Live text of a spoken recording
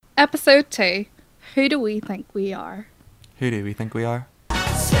Episode 2. Who do we think we are? Who do we think we are?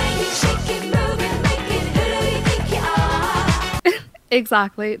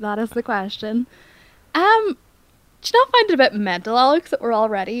 Exactly, that is the question. Do you not find it a bit mental, Alex, that we're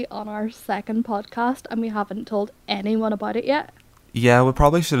already on our second podcast and we haven't told anyone about it yet? Yeah, we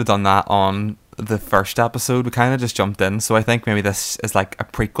probably should have done that on the first episode. We kind of just jumped in, so I think maybe this is like a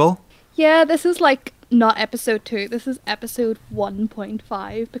prequel. Yeah, this is like not episode 2, this is episode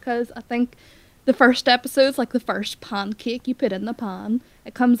 1.5, because I think the first episode's like the first pancake you put in the pan.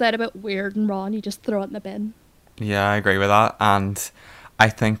 It comes out a bit weird and raw and you just throw it in the bin. Yeah, I agree with that. And I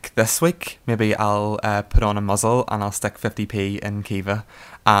think this week maybe I'll put on a muzzle and I'll stick 50p in Caoimhe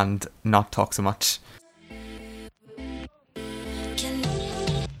and not talk so much.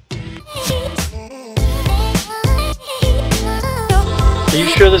 Are you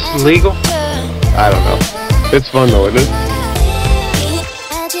sure this is legal? I don't know. It's fun though, isn't it?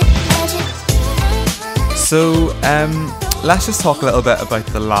 So, let's just talk a little bit about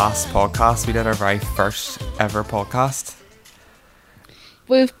the last podcast. We did our very first ever podcast.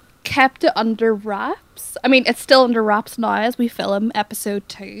 We've kept it under wraps. I mean, it's still under wraps now as we film episode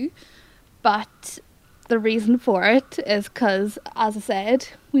 2. But the reason for it is because, as I said,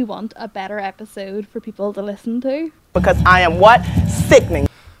 we want a better episode for people to listen to. Because I am what? Sickening.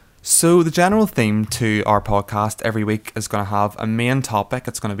 So the general theme to our podcast every week is going to have a main topic.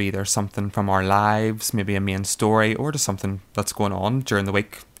 It's going to be either something from our lives, maybe a main story, or just something that's going on during the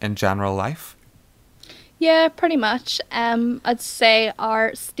week in general life. Yeah, pretty much. I'd say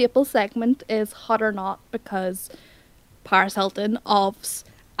our staple segment is Hot or Not because Paris Hilton, OBS,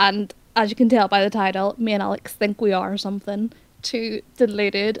 and as you can tell by the title, me and Alex think we are something, two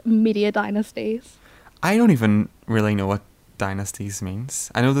deluded media dynasties. I don't even really know what dynasties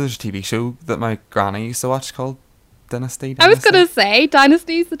means. I know there's a TV show that my granny used to watch called Dynasty. I was going to say,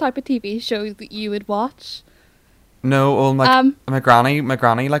 Dynasty's the type of TV show that you would watch. No, well, my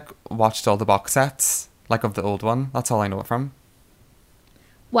granny like watched all the box sets, like of the old one. That's all I know it from.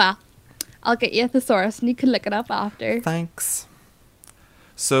 Well, I'll get you a thesaurus and you can look it up after. Thanks.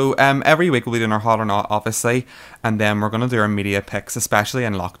 So every week we'll be doing our Hot or Not, obviously, and then we're going to do our media picks, especially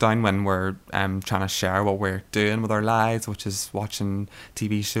in lockdown when we're trying to share what we're doing with our lives, which is watching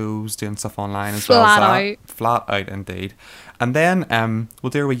TV shows, doing stuff online as well as that. Flat out, indeed. And then we'll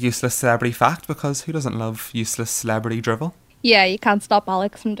do a useless celebrity fact, because who doesn't love useless celebrity drivel? Yeah, you can't stop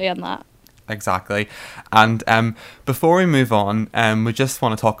Alex from doing that. Exactly. And before we move on, we just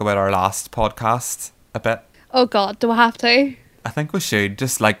want to talk about our last podcast a bit. Oh God, do I have to? I think we should,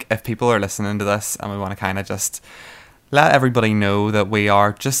 just like if people are listening to this and we want to kind of just let everybody know that we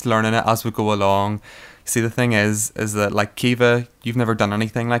are just learning it as we go along. See, the thing is that like Caoimhe, you've never done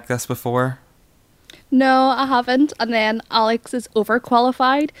anything like this before. No, I haven't. And then Alex is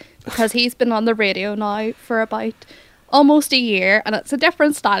overqualified because he's been on the radio now for about almost a year, and it's a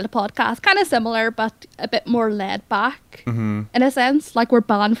different style of podcast, kind of similar but a bit more laid back. In a sense, like we're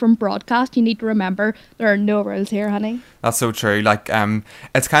banned from broadcast. You need to remember there are no rules here, honey. That's so true. Like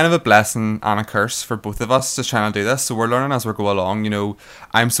it's kind of a blessing and a curse for both of us just trying to do this, so we're learning as we go along. You know,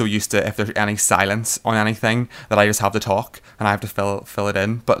 I'm so used to if there's any silence on anything that I just have to talk and I have to fill it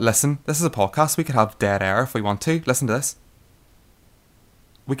in. But listen, this is a podcast. We could have dead air if we want to. Listen to this.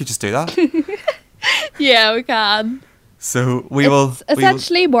 We could just do that. Yeah, we can. So It's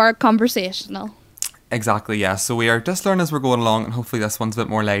essentially more conversational. Exactly, yeah. So we are just learning as we're going along, and hopefully this one's a bit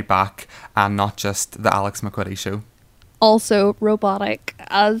more laid back and not just the Alex McQuitty show. Also robotic,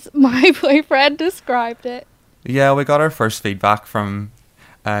 as my boyfriend described it. Yeah, we got our first feedback from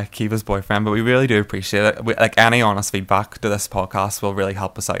Caoimhe's boyfriend, but we really do appreciate it. Like any honest feedback to this podcast will really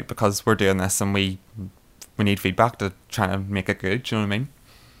help us out, because we're doing this and we need feedback to try to make it good. Do you know what I mean?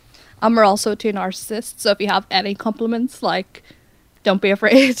 And we're also two narcissists, so if you have any compliments, like, don't be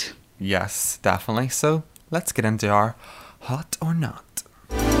afraid. Yes, definitely. So let's get into our Hot or Not.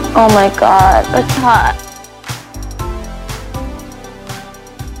 Oh my God, that's hot.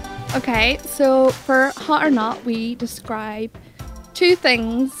 Okay, so for Hot or Not, we describe 2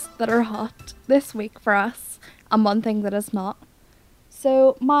 things that are hot this week for us and 1 thing that is not.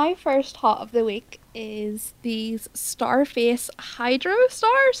 So my first hot of the week is these Starface Hydro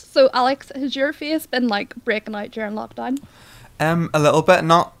Stars. So Alex, has your face been like breaking out during lockdown? A little bit,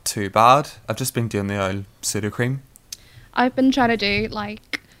 not too bad. I've just been doing the oil pseudo cream. I've been trying to do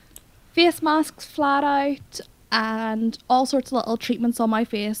like face masks flat out and all sorts of little treatments on my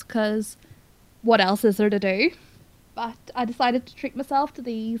face, because what else is there to do? But I decided to treat myself to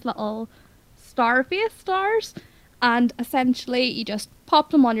these little Starface stars. And essentially, you just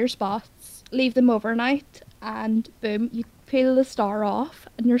pop them on your spots, leave them overnight, and boom, you peel the star off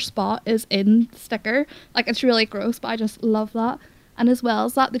and your spot is in the sticker. Like, it's really gross, but I just love that. And as well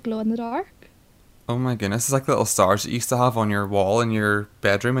as that, the glow in the dark. Oh my goodness, it's like little stars that you used to have on your wall in your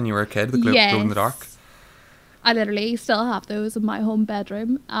bedroom when you were a kid, the glow in the dark. I literally still have those in my home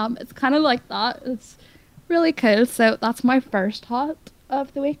bedroom. It's kind of like that. It's really cool. So that's my first hot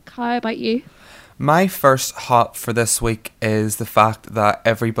of the week. How about you? My first hot for this week is the fact that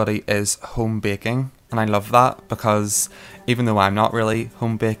everybody is home baking. And I love that because even though I'm not really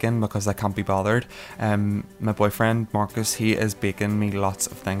home baking because I can't be bothered, my boyfriend Marcus, he is baking me lots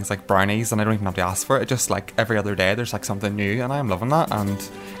of things like brownies, and I don't even have to ask for it. It's just like every other day there's like something new, and I'm loving that, and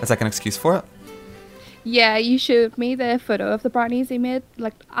it's like an excuse for it. Yeah, you showed me the photo of the brownies he made.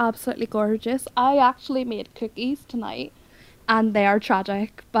 Like, absolutely gorgeous. I actually made cookies tonight, and they are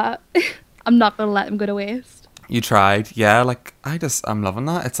tragic, but I'm not going to let them go to waste. You tried, yeah, like I'm loving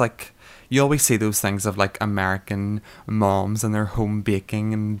that. It's like, you always see those things of like American moms and their home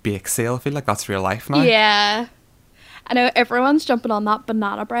baking and bake sale. I feel like that's real life now. Yeah. I know everyone's jumping on that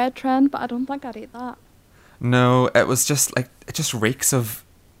banana bread trend, but I don't think I'd eat that. No, it was just like, it just reeks of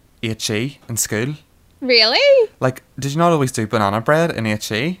HE in school. Really? Like, did you not always do banana bread in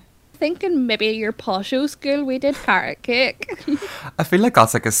HE? Thinking maybe your posho school, we did carrot cake. I feel like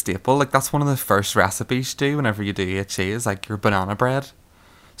that's like a staple. Like, that's one of the first recipes you do whenever you do HE is like your banana bread.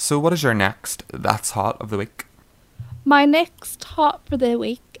 So what is your next That's Hot of the week? My next hot for the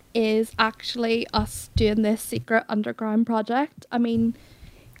week is actually us doing this secret underground project. I mean,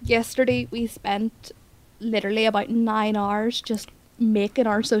 yesterday we spent literally about 9 hours just making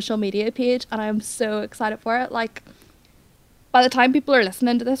our social media page, and I'm so excited for it. Like, by the time people are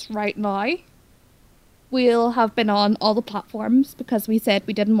listening to this right now, we'll have been on all the platforms because we said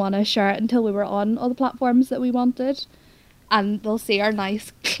we didn't want to share it until we were on all the platforms that we wanted. And they'll see our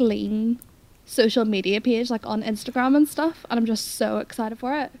nice, clean social media page, like on Instagram and stuff. And I'm just so excited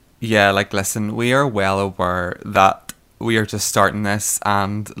for it. Yeah, like, listen, we are well aware that we are just starting this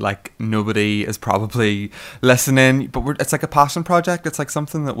and, like, nobody is probably listening. But it's like a passion project. It's like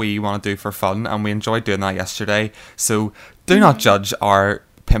something that we want to do for fun. And we enjoyed doing that yesterday. So do not judge our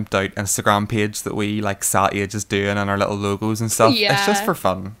pimped out Instagram page that we, like, sat ages doing and our little logos and stuff. Yeah. It's just for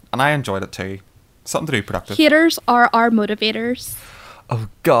fun. And I enjoyed it too. Something to do productive. Haters are our motivators. Oh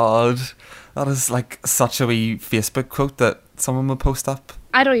God, that is like such a wee Facebook quote that someone would post up.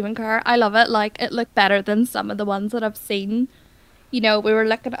 I don't even care. I love it. Like, it looked better than some of the ones that I've seen. You know, we were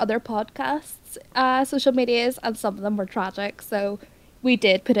looking at other podcasts, social medias, and some of them were tragic. So we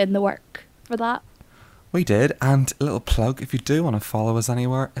did put in the work for that. We did, and a little plug, if you do want to follow us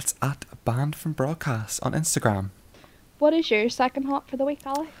anywhere, it's at Banned from Broadcast on Instagram. What is your second hot for the week,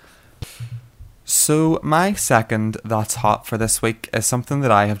 Alex? So my second That's Hot for this week is something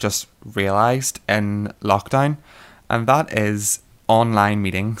that I have just realised in lockdown, and that is online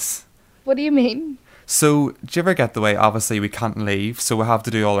meetings. What do you mean? So do you ever get the way, obviously we can't leave, so we have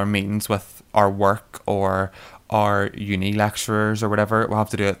to do all our meetings with our work or our uni lecturers or whatever. We'll have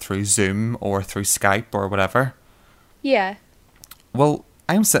to do it through Zoom or through Skype or whatever. Yeah. Well,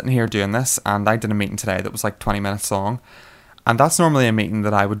 I'm sitting here doing this, and I did a meeting today that was like 20 minutes long. And that's normally a meeting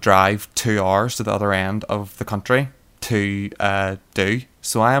that I would drive 2 hours to the other end of the country to do.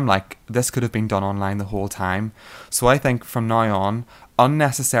 So I am like, this could have been done online the whole time. So I think from now on,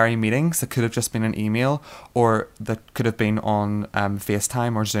 unnecessary meetings that could have just been an email or that could have been on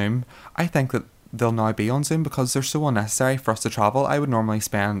FaceTime or Zoom, I think that they'll now be on Zoom because they're so unnecessary for us to travel. I would normally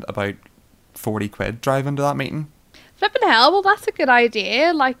spend about 40 quid driving to that meeting. Flipping hell, well, that's a good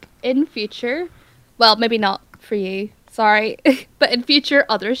idea. Like, in future, well, maybe not for you, sorry, but in future,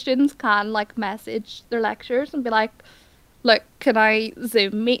 other students can, like, message their lecturers and be like, look, can I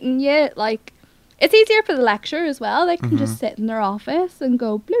Zoom meeting you? Like, it's easier for the lecturer as well. They can just sit in their office and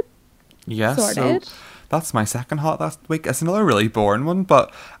go, bloop, yes, sorted. So that's my second hot last week. It's another really boring one,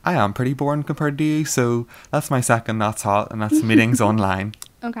 but I am pretty boring compared to you, so that's my second That's Hot, and that's meetings online.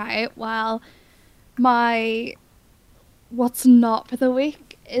 Okay, well, my what's not for the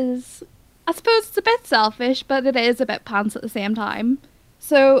week is, I suppose it's a bit selfish, but it is a bit pants at the same time.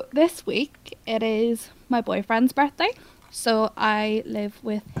 So this week, it is my boyfriend's birthday. So I live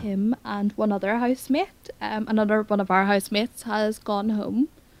with him and one other housemate. Another one of our housemates has gone home.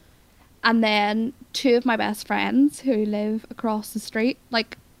 And then 2 of my best friends who live across the street,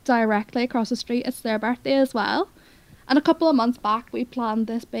 like directly across the street, it's their birthday as well. And a couple of months back, we planned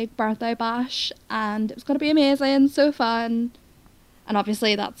this big birthday bash, and it was going to be amazing, so fun. And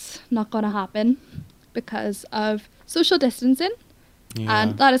obviously that's not going to happen because of social distancing. Yeah.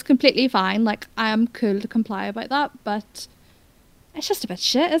 And that is completely fine. Like, I am cool to comply about that, but it's just a bit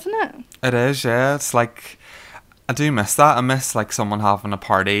shit, isn't it? It is, yeah. It's like, I do miss that. I miss like someone having a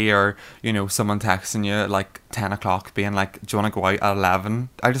party, or you know, someone texting you at like 10 o'clock being like, do you want to go out at 11?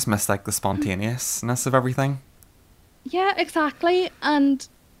 I just miss like the spontaneousness of everything. Yeah, exactly. And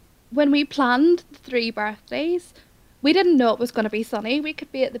when we planned the 3 birthdays, we didn't know it was going to be sunny. We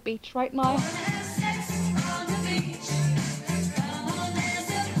could be at the beach right now,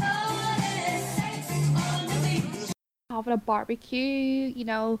 having a barbecue, you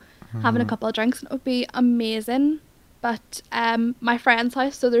know, having a couple of drinks, and it would be amazing. But my friend's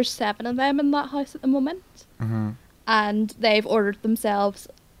house, so there's 7 of them in that house at the moment, and they've ordered themselves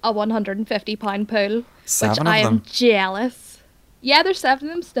a £150 pool, 7 which of I am them? jealous. Yeah, there's 7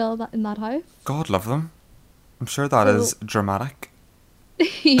 of them still in that house. God love them. I'm sure that So- is dramatic.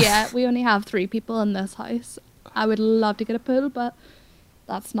 Yeah, we only have 3 people in this house. I would love to get a pool, but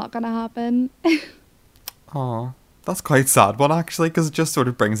that's not gonna happen. Oh, that's quite sad one actually, because it just sort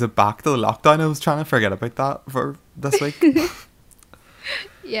of brings it back to the lockdown. I was trying to forget about that for this week.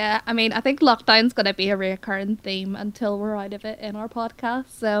 Yeah, I mean, I think lockdown's gonna be a recurring theme until we're out of it in our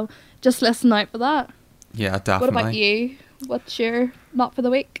podcast. So just listen out for that. Yeah, definitely. What about you? What's your not for the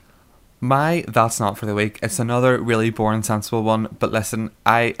week? My that's not for the week. It's another really boring, sensible one. But listen,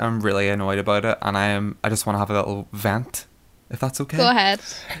 I am really annoyed about it, and I just want to have a little vent, if that's okay. Go ahead.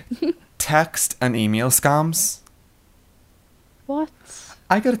 Text and email scams. What?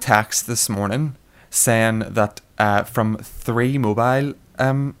 I got a text this morning saying that from 3 Mobile.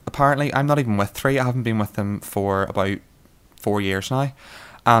 Apparently, I'm not even with 3. I haven't been with them for about 4 years now,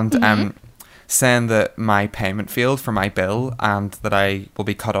 and saying that my payment failed for my bill and that I will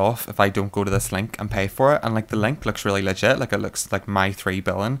be cut off if I don't go to this link and pay for it. And like the link looks really legit, like it looks like my 3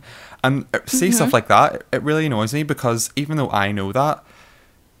 billing, and see stuff like that. It really annoys me, because even though I know that,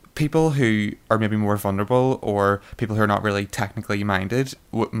 people who are maybe more vulnerable, or people who are not really technically minded,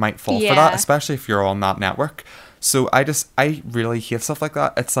 might fall for that, Yeah. especially if you're on that network. So I really hate stuff like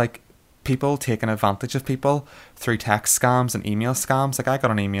that. It's like people taking advantage of people through text scams and email scams. Like I got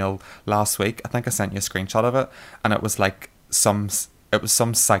an email last week, I think I sent you a screenshot of it, and it was like some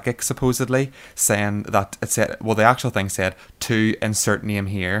psychic supposedly saying that it said, well, the actual thing said, to insert name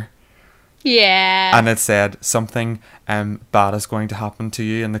here. Yeah. And it said something bad is going to happen to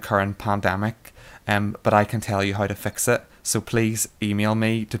you in the current pandemic, but I can tell you how to fix it. So please email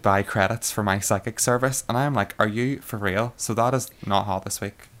me to buy credits for my psychic service. And I'm like, are you for real? So that is not hot this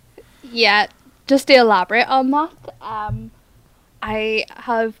week. Yeah, just to elaborate on that, I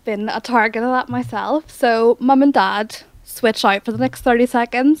have been a target of that myself. So mum and dad switched out for the next 30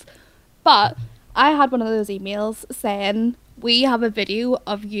 seconds, but I had one of those emails saying, we have a video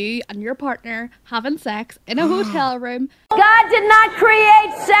of you and your partner having sex in a hotel room. God did not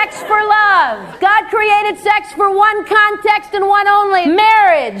create sex for love. God created sex for one context and one only,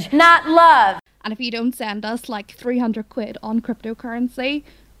 marriage, not love. And if you don't send us like 300 quid on cryptocurrency,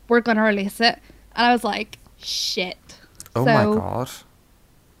 we're going to release it. And I was like, shit. Oh So, my God.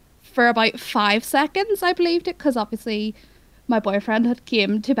 For about 5 seconds, I believed it, because obviously my boyfriend had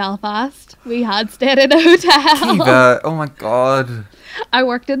came to Belfast. We had stayed in a hotel. Eva, oh my God. I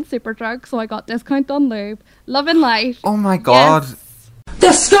worked in Superdrug, so I got discount on lube. Loving life. Oh my God. Yes.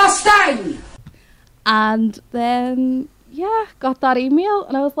 Disgusting! And then, yeah, got that email,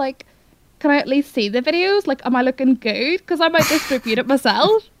 and I was like, can I at least see the videos? Like, am I looking good? Because I might distribute it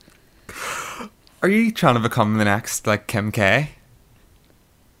myself. Are you trying to become the next, like, Kim K?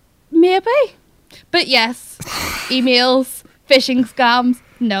 Maybe. But yes, emails, phishing scams,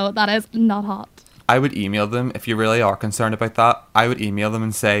 no, that is not hot. I would email them, if you really are concerned about that, I would email them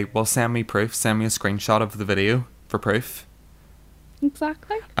and say, well, send me proof, send me a screenshot of the video for proof.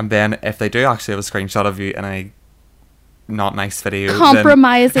 Exactly. And then if they do actually have a screenshot of you in a not nice video,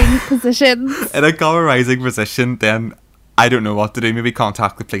 Compromising positions. in a compromising position, then I don't know what to do. Maybe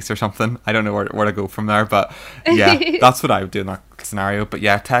contact the police or something. I don't know where to go from there. But yeah, that's what I would do in that scenario. But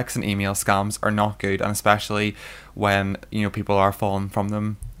yeah, text and email scams are not good, and especially when, you know, people are falling from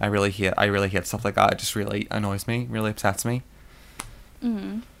them. I really hate stuff like that. It just really annoys me, really upsets me.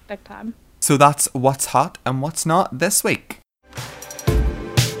 Big time. So that's what's hot and what's not this week.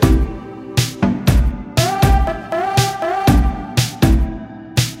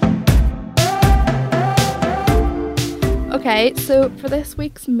 Okay, so for this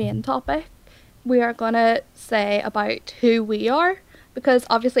week's main topic, we are going to say about who we are, because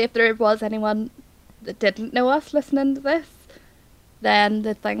obviously if there was anyone that didn't know us listening to this, then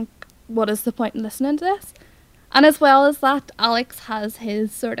they'd think, what is the point in listening to this? And as well as that, Alex has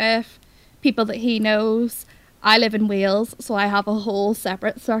his sort of people that he knows. I live in Wales, so I have a whole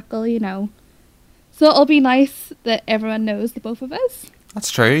separate circle, you know. So it'll be nice that everyone knows the both of us.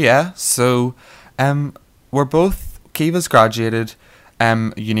 That's true, yeah. So, we're both... Kiva's graduated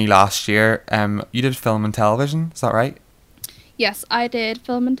uni last year. You did film and television, is that right? Yes, I did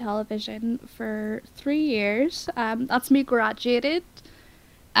film and television for 3 years. That's me graduated.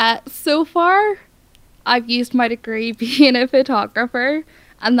 So far, I've used my degree being a photographer,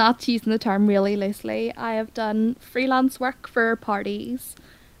 and that's using the term really loosely. I have done freelance work for parties.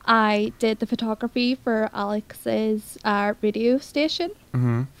 I did the photography for Alex's radio station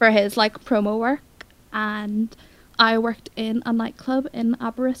for his promo work, and I worked in a nightclub in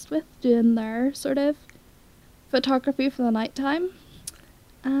Aberystwyth doing their sort of photography for the nighttime.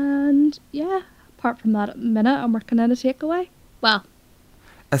 And yeah, apart from that, at the minute I'm working in a takeaway. Well,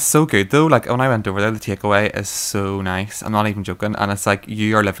 it's so good though. Like when I went over there, the takeaway is so nice. I'm not even joking. And it's like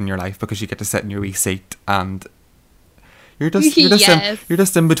you are living your life because you get to sit in your wee seat and you're just Yes. you're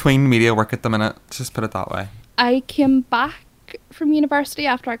just in between media work at the minute. Just put it that way. I came back from university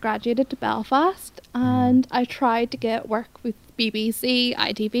after I graduated to Belfast, and I tried to get work with BBC,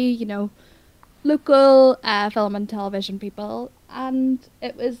 ITV, you know, local film and television people, and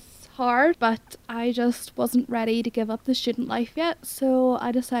it was hard, but I just wasn't ready to give up the student life yet, so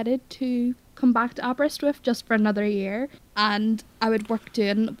I decided to come back to Aberystwyth just for another year, and I would work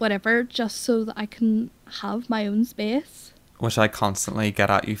doing whatever just so that I can have my own space. Which I constantly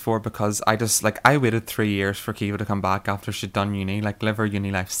get at you for, because I just, I waited 3 years for Kiva to come back after she'd done uni, live her uni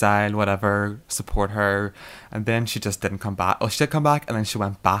lifestyle, whatever, support her, and then she just didn't come back. Well, she did come back, and then she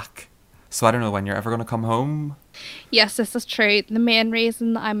went back. So I don't know when you're ever going to come home. Yes, this is true. The main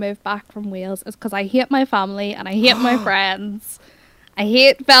reason I moved back from Wales is because I hate my family and I hate my friends. I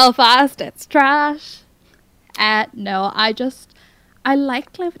hate Belfast. It's trash. No, I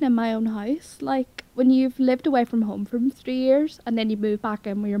like living in my own house. Like, when you've lived away from home for 3 years and then you move back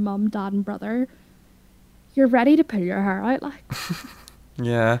in with your mum, dad and brother, you're ready to pull your hair out, like.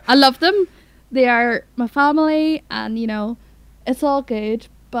 Yeah. I love them. They are my family and, you know, it's all good,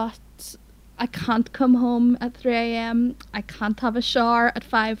 but I can't come home at 3 a.m. I can't have a shower at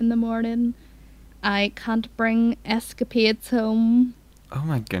 5 in the morning. I can't bring escapades home. Oh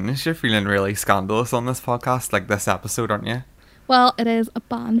my goodness, you're feeling really scandalous on this podcast, like this episode, aren't you? Well, it is a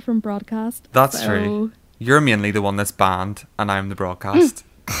ban from broadcast. That's true. You're mainly the one that's banned, and I'm the broadcast.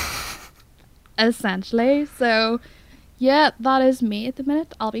 Essentially. So, yeah, that is me at the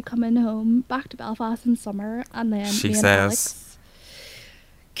minute. I'll be coming home back to Belfast in summer, and then She me and says. Alex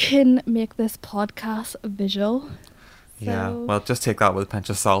can make this podcast visual. Yeah, So- well, just take that with a pinch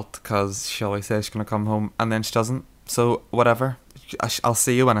of salt, because she always says she's going to come home, and then she doesn't. So, whatever. I'll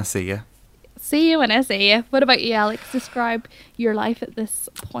see you when I see you. See you when I see you. What about you, Alex? Describe your life at this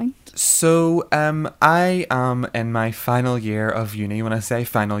point. So, I am in my final year of uni. When I say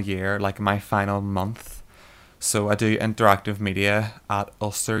final year, my final month. So I do interactive media at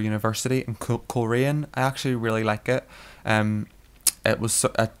Ulster University in Caoimhe. I actually really like it. It was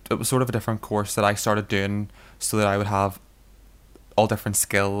sort of a different course that I started doing so that I would have all different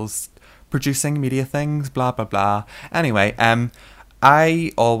skills, producing media things, blah blah blah. Anyway,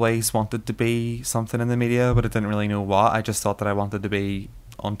 I always wanted to be something in the media, but I didn't really know what. I just thought that I wanted to be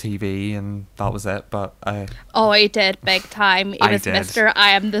on TV, and that was it. But Oh, he did big time. He I was did. Mr.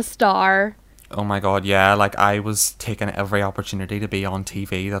 I Am the Star. oh my god, yeah, I was taking every opportunity to be on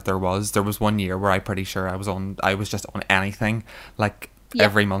TV that there was. There was 1 year where I'm pretty sure I was just on anything, Yep.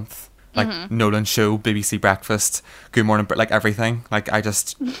 every month. Nolan Show, BBC Breakfast, Good Morning, everything. I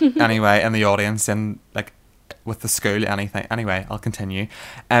just, anyway, in the audience and with the school, anything. Anyway, I'll continue.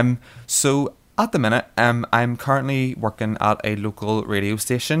 So at the minute, I'm currently working at a local radio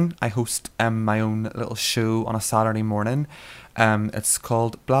station. I host my own little show on a Saturday morning. It's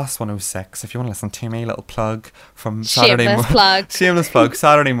called Blast 106. If you want to listen to me, little plug from Saturday Shameless plug. Shameless plug.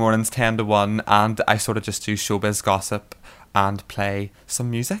 Saturday mornings 10 to 1, and I sort of just do showbiz gossip and play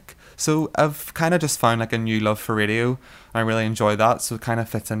some music. So I've kind of just found a new love for radio. I really enjoy that, so it kind of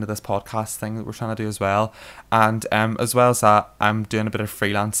fits into this podcast thing that we're trying to do as well. And as well as that, I'm doing a bit of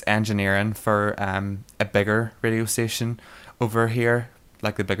freelance engineering for a bigger radio station over here,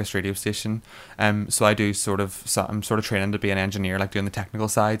 the biggest radio station. So I do I'm sort of training to be an engineer, doing the technical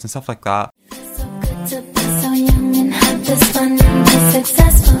sides and stuff like that. So good to be so young and have this fun and be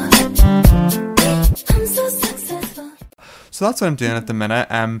successful. I'm so successful. So that's what I'm doing at the minute.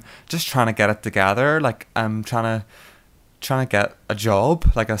 Just trying to get it together. I'm trying to get a job,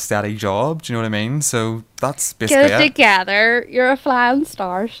 a steady job. Do you know what I mean? So that's basically Get it it. together. You're a flying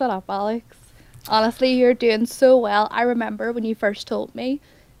star. Shut up, Alex. Honestly, you're doing so well. I remember when you first told me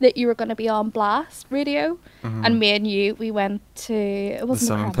that you were going to be on Blast Radio, and me and you, we went to, it wasn't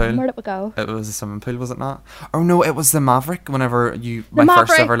the swimming Kremlin. pool. Where did we go? It was a swimming pool, was it not? Oh no, it was the Maverick. Whenever my first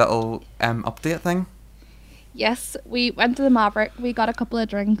Maverick. ever little update thing. Yes, we went to the Maverick, we got a couple of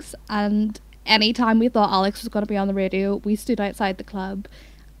drinks, and anytime we thought Alex was going to be on the radio, we stood outside the club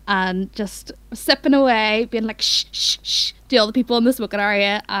and just sipping away, being like, shh, shh, shh, to all the people in the smoking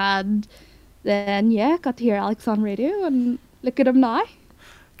area. And then, yeah, got to hear Alex on radio, and look at him now.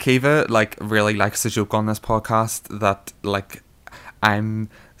 Kiva, like, really likes to joke on this podcast that, like, I'm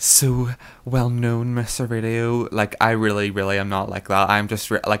so well known, Mr. Radio. Like, I really, really am not like that. I'm just,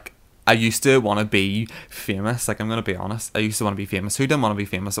 like, I used to want to be famous. Like, I'm going to be honest. I used to want to be famous. Who didn't want to be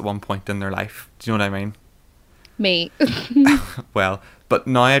famous at one point in their life? Do you know what I mean? Me. Well, but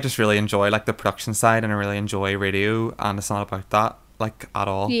now I just really enjoy, like, the production side, and I really enjoy radio, and it's not about that, like, at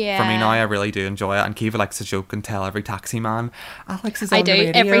all. Yeah. For me now, I really do enjoy it, and Kiva likes to joke and tell every taxi man, Alex is on I the do.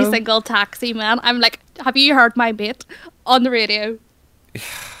 radio. Every single taxi man. I'm like, have you heard my mate on the radio?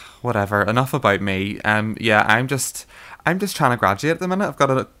 Whatever, enough about me. Yeah, I'm just trying to graduate at the minute. I've got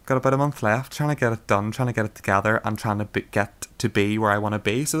about a month left, trying to get it done, trying to get it together, and trying to get to be where I want to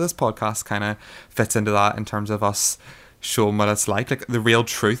be. So this podcast kind of fits into that, in terms of us showing what it's like the real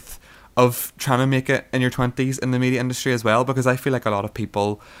truth of trying to make it in your 20s in the media industry as well, because I feel like a lot of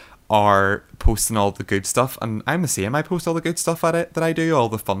people are posting all the good stuff, and I'm the same. I post all the good stuff that I do, all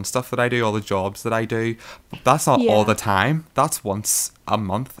the fun stuff that I do, all the jobs that I do, but that's not all the time. That's once a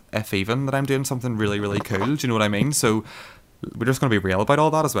month, if even, that I'm doing something really, really cool. Do you know what I mean? So we're just going to be real about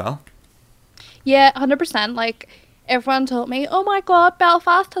all that as well. Yeah, 100%. Like, everyone told me, oh my god,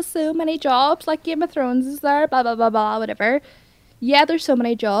 Belfast has so many jobs, like Game of Thrones is there, blah blah blah blah, whatever. Yeah, there's so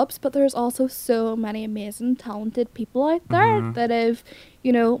many jobs, but there's also so many amazing, talented people out there that have,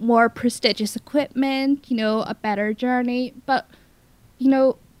 you know, more prestigious equipment, you know, a better journey. But, you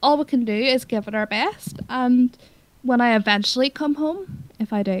know, all we can do is give it our best. And when I eventually come home,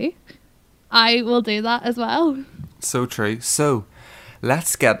 if I do, I will do that as well. So true. So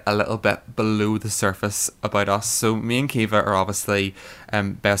let's get a little bit below the surface about us. So me and Kiva are obviously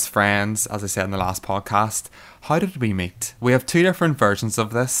best friends, as I said in the last podcast. How did we meet? We have two different versions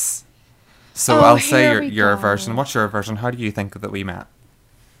of this. So I'll say your version. What's your version? How do you think that we met?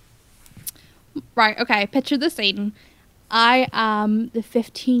 Right, okay, picture the scene. I am the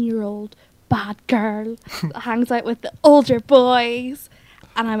 15-year-old bad girl that hangs out with the older boys,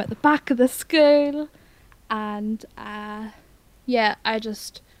 and I'm at the back of the school, and yeah, I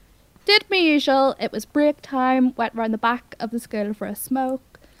just did my usual. It was break time, went round the back of the school for a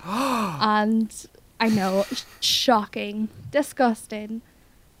smoke, and I know, shocking, disgusting,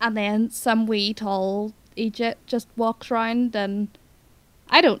 and then some wee tall Egypt just walks round, and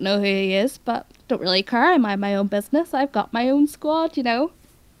I don't know who he is, but don't really care. I mind my own business. I've got my own squad, you know.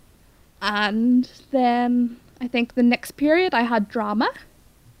 And then I think the next period I had drama,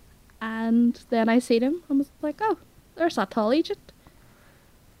 and then I seen him and was like, oh, there's that tall Egypt.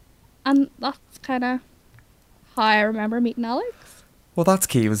 And that's kind of how I remember meeting Alex. Well, that's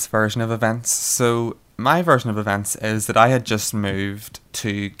Kiva's version of events. So my version of events is that I had just moved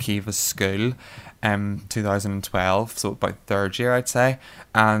to Kiva's school 2012, so about third year I'd say,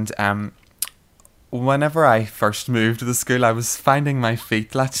 and whenever I first moved to the school, I was finding my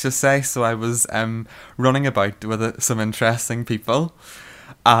feet, let's just say. So I was running about with some interesting people,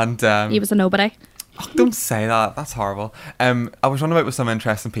 and He was a nobody. oh, don't say that, that's horrible. I was running about with some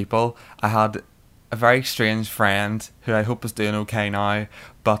interesting people. I had a very strange friend who I hope is doing okay now,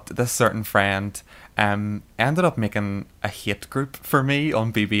 but this certain friend ended up making a hate group for me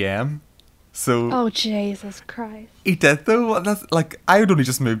on BBM. So Oh, Jesus Christ. he did though. That's like, I had only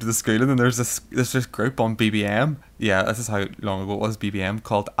just moved to the school, and then there's this group on BBM. Yeah, this is how long ago it was. BBM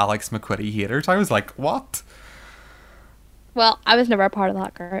called Alex McQuitty Haters. I was like, what? Well, I was never a part of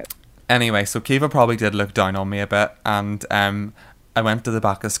that group. Anyway, so Kiva probably did look down on me a bit, and I went to the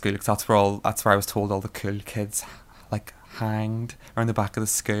back of the school because that's where I was told all the cool kids like hanged around the back of the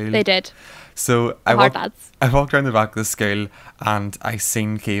school. They did. So I Hard walked lads. around the back of the school, and I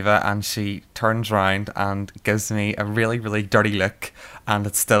seen Kiva, and she turns round and gives me a really, really dirty look, and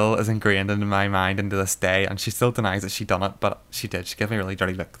it still is ingrained into my mind into this day, and she still denies that she done it, but she did. She gave me a really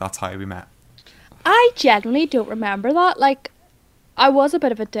dirty look. That's how we met. I genuinely don't remember that. Like, I was a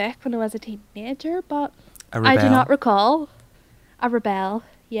bit of a dick when I was a teenager, but A I do rebel. not recall. A rebel,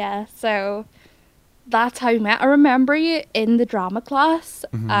 yeah. So that's how we met. I remember you in the drama class,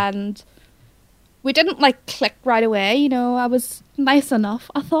 and we didn't like click right away. You know, I was nice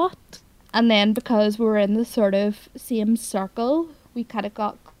enough, I thought. And then because we were in the sort of same circle, we kind of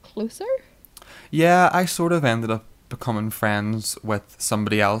got closer. Yeah, I sort of ended up becoming friends with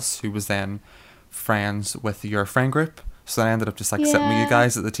somebody else who was then friends with your friend group. So I ended up just like sitting with you Yeah.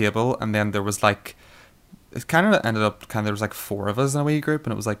 guys at the table, and then there was like, it kind of ended up there was like four of us in a wee group,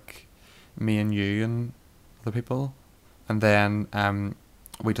 and it was like me and you and other people. And then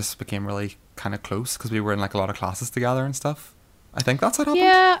we just became really kind of close because we were in like a lot of classes together and stuff. I think that's what happened.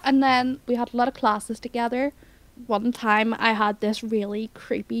 Yeah, and then we had a lot of classes together. One time I had this really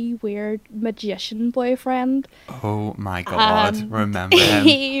creepy, weird magician boyfriend. Oh my god, remember him?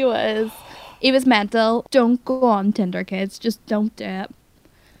 He was mental. Don't go on Tinder, kids. Just don't do it.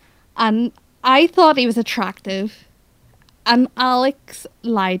 And I thought he was attractive. And Alex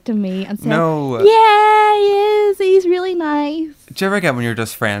lied to me and said, No. yeah, he is. He's really nice. Do you ever get when you're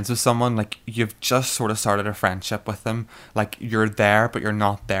just friends with someone, like you've just sort of started a friendship with them, like you're there but you're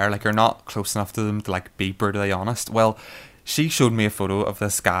not there, like you're not close enough to them to like be brutally honest? Well, she showed me a photo of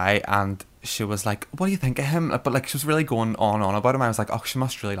this guy and she was like, what do you think of him? But like she was really going on about him. I was like, oh, she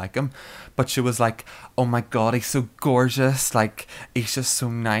must really like him. But she was like, oh my god, he's so gorgeous, like he's just so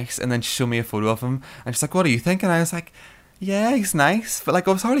nice. And then she showed me a photo of him and she's like, what do you think? And I was like, yeah, he's nice, but like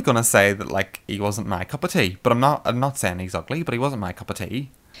I was hardly gonna say that like he wasn't my cup of tea. But I'm not saying he's ugly, but he wasn't my cup of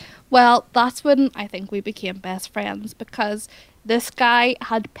tea. Well, that's when I think we became best friends, because this guy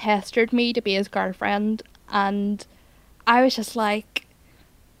had pestered me to be his girlfriend, and I was just like,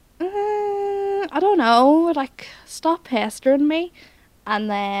 I don't know, like stop pestering me. And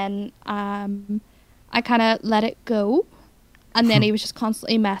then I kind of let it go. And then he was just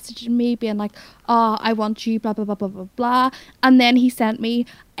constantly messaging me, being like, oh, I want you, blah, blah, blah, blah, blah, blah. And then he sent me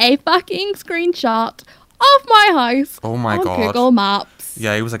a fucking screenshot of my house. Oh my on god. Google Maps.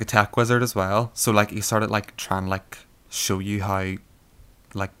 Yeah, he was like a tech wizard as well. So like he started like trying to like show you how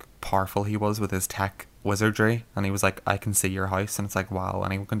like powerful he was with his tech wizardry. And he was like, I can see your house. And it's like, wow,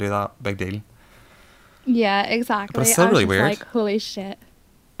 anyone can do that. Big deal. Yeah, exactly. But it's still I was really just weird. like, holy shit.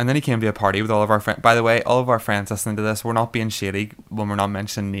 And then he came to a party with all of our friends. By the way, all of our friends listening to this, we're not being shady when we're not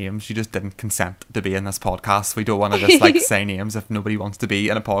mentioning names. You just didn't consent to be in this podcast. We don't want to just like say names if nobody wants to be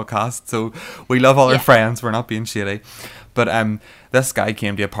in a podcast. So we love all our friends. We're not being shady. But this guy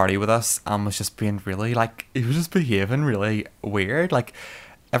came to a party with us and was just being really like, he was just behaving really weird. Like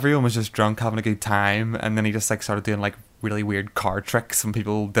everyone was just drunk, having a good time. And then he just like started doing like really weird card tricks when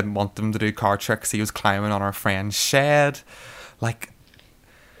people didn't want him to do card tricks. He was climbing on our friend's shed. Like,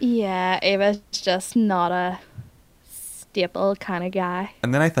 yeah, it was just not a staple kind of guy.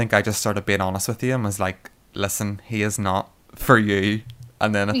 and then I think I just started being honest with you and was like, listen, he is not for you.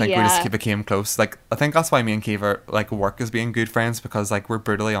 And then I think we just became close. Like, I think that's why me and Kiva like work as being good friends, because like we're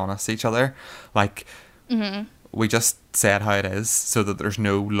brutally honest to each other. Like, we just said how it is so that there's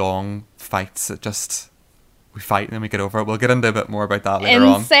no long fights. It just, we fight and then we get over it. We'll get into a bit more about that later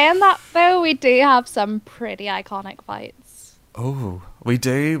on. In saying that though, we do have some pretty iconic fights. Oh, we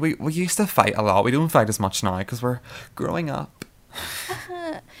do. We used to fight a lot. We don't fight as much now because we're growing up.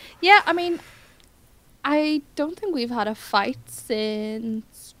 Yeah, I mean, I don't think we've had a fight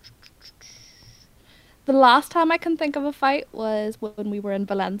since... The last time I can think of a fight was when we were in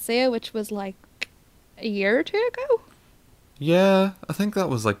Valencia, which was like a year or two ago. Yeah, I think that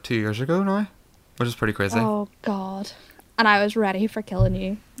was like 2 years ago now, which is pretty crazy. Oh, God. And I was ready for killing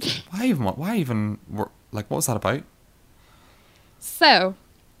you. Like, what was that about? So,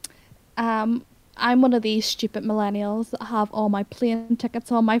 I'm one of these stupid millennials that have all my plane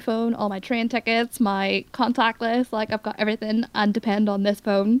tickets on my phone, all my train tickets, my contact list, like I've got everything and depend on this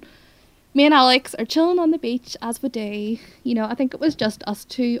phone. Me and Alex are chilling on the beach as we do. You know, I think it was just us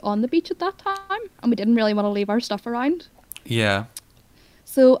two on the beach at that time and we didn't really want to leave our stuff around. Yeah.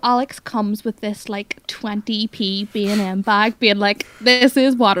 So Alex comes with this like 20p B&M bag being like, this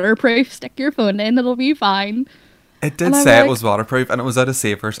is waterproof, stick your phone in, it'll be fine. It did say it was waterproof, and it was out of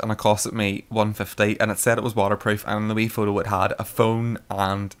Savers, and it costed me $150, and it said it was waterproof, and in the wee photo it had a phone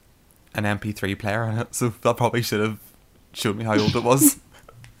and an MP3 player in it, so that probably should have showed me how old it was.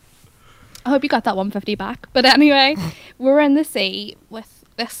 I hope you got that 150 back. But anyway, we're in the sea with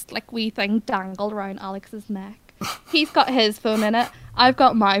this like wee thing dangled around Alex's neck. He's got his phone in it, I've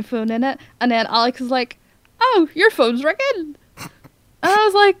got my phone in it, and then Alex is like, oh, your phone's ringing. And I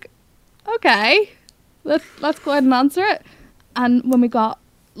was like, okay. Let's go ahead and answer it. And when we got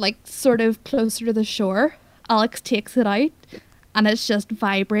like sort of closer to the shore, Alex takes it out and it's just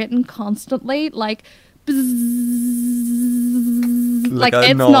vibrating constantly, like bzzz, like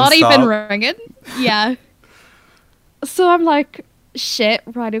it's not even ringing. Yeah. So I'm like, shit,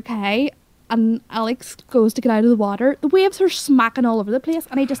 right, okay. And Alex goes to get out of the water. The waves are smacking all over the place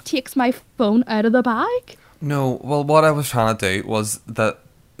and he just takes my phone out of the bag. No, well, what I was trying to do was that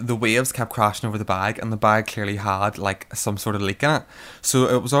the waves kept crashing over the bag, and the bag clearly had like some sort of leak in it, so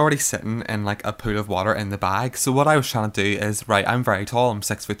it was already sitting in like a pool of water in the bag. So what I was trying to do is, right, I'm very tall, I'm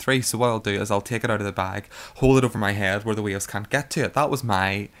 6'3", so what I'll do is I'll take it out of the bag, hold it over my head where the waves can't get to it. That was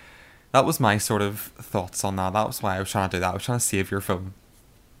my that was my sort of thoughts on that. That was why I was trying to do that. I was trying to save your phone.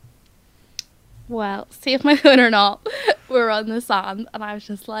 Well, save my phone or not, we were on the sand and I was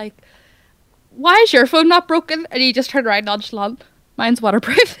just like, why is your phone not broken? And you just turned around nonchalant. Mine's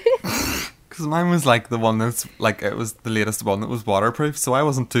waterproof. Because mine was like the one that's like, it was the latest one that was waterproof, so I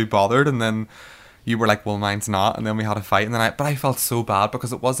wasn't too bothered. And then you were like, well, mine's not. And then we had a fight. And then but I felt so bad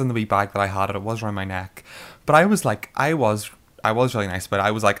because it was in the wee bag that I had. It was around my neck. But I was like, I was really nice, but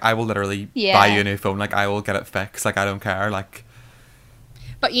I was like, I will literally buy you a new phone. Like, I will get it fixed. Like, I don't care. Like,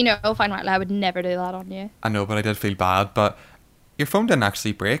 But you know, fine rightly, I would never do that on you. I know, but I did feel bad. But your phone didn't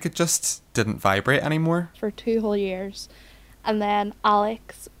actually break. It just didn't vibrate anymore. For 2 whole years. And then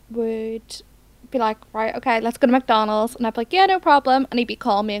Alex would be like, right, okay, let's go to McDonald's. And I'd be like, yeah, no problem. And he'd be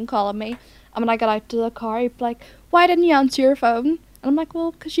calling me. And when I got out to the car, he'd be like, why didn't you answer your phone? And I'm like,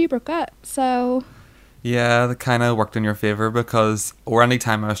 well, because you broke it. So... Yeah, that kind of worked in your favour because, or any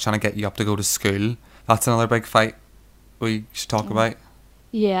time I was trying to get you up to go to school, that's another big fight we should talk about.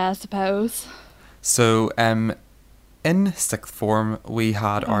 Yeah, I suppose. So, in sixth form, we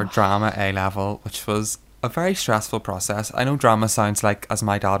had our drama A level, which was a very stressful process. I know drama sounds like, as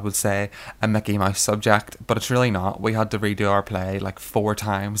my dad would say, a Mickey Mouse subject, but it's really not. We had to redo our play like 4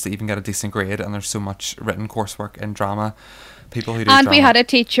 times to even get a decent grade, and there's so much written coursework in drama. People who do and drama. we had a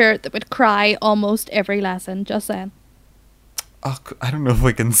teacher that would cry almost every lesson, just saying. Oh, I don't know if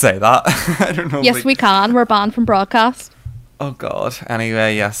we can say that. I don't know. Yes, we can. We're banned from broadcast. Oh God.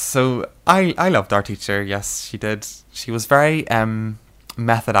 Anyway, yes. So I loved our teacher. Yes, she did. She was very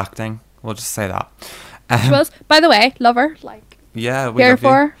method acting. We'll just say that. She was, by the way, love her. Like, yeah, we here love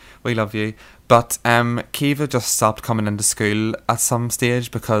for. you. We love you. But Kiva just stopped coming into school at some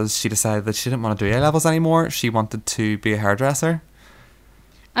stage because she decided that she didn't want to do A levels anymore. She wanted to be a hairdresser.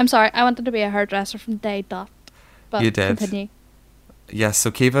 I'm sorry, I wanted to be a hairdresser from day dot. But You did. Continue. Yes,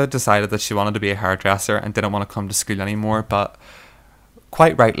 so Kiva decided that she wanted to be a hairdresser and didn't want to come to school anymore, but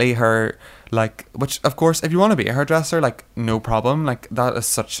quite rightly her, like, which of course, if you want to be a hairdresser, like, no problem, like, that is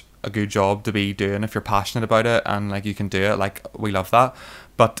such a good job to be doing if you're passionate about it and, like, you can do it, like, we love that.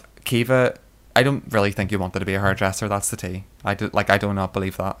 But Kiva, I don't really think you wanted to be a hairdresser, that's the tea. I do not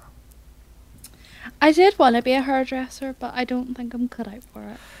believe that. I did want to be a hairdresser, but I don't think I'm cut out for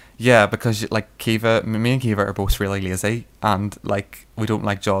it. Yeah, because like Kiva, me and Kiva are both really lazy, and like we don't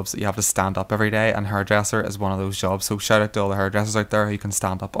like jobs that you have to stand up every day, and hairdresser is one of those jobs. So shout out to all the hairdressers out there who can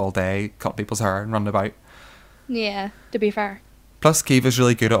stand up all day, cut people's hair and run about. Yeah, to be fair. Plus Kiva's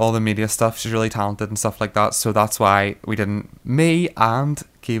really good at all the media stuff. She's really talented and stuff like that. So that's why me and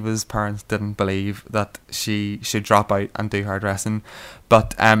Kiva's parents didn't believe that she should drop out and do hairdressing.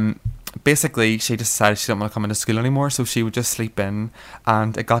 But basically she decided she didn't want to come into school anymore, so she would just sleep in,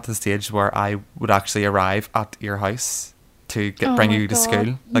 and it got to the stage where I would actually arrive at your house to bring you to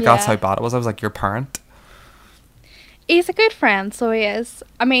school. Like, that's how bad it was. I was like your parent. He's a good friend, so he is.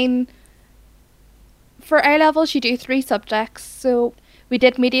 I mean, for A levels you do 3 subjects, so we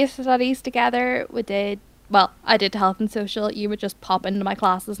did media studies together, I did health and social. You would just pop into my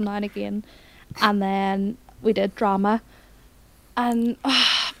classes now and again, and then we did drama. And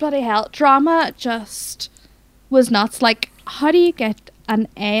bloody hell, drama just was nuts. Like, how do you get an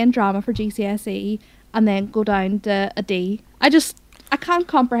A in drama for GCSE and then go down to a D? I can't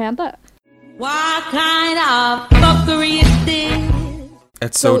comprehend it. What kind of fuckery is this?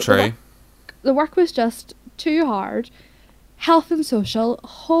 It's so true. The work was just too hard. Health and social,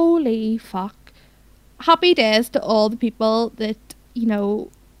 holy fuck. Happy days to all the people that, you know,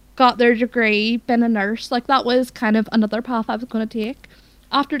 got their degree, been a nurse. Like, that was kind of another path I was going to take.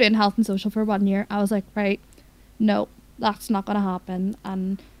 After doing health and social for 1 year, I was like, right, no, that's not going to happen.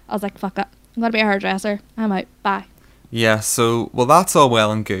 And I was like, fuck it, I'm going to be a hairdresser. I'm out, bye. Yeah, so, well, that's all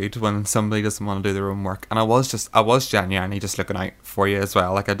well and good when somebody doesn't want to do their own work. And I was genuinely just looking out for you as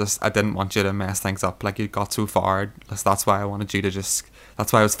well. Like, I didn't want you to mess things up. Like, you got so far. That's why I wanted you to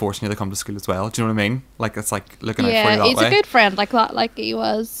that's why I was forcing you to come to school as well. Do you know what I mean? Like, it's like looking out for you that way. Yeah, he's a good friend like that. Like, he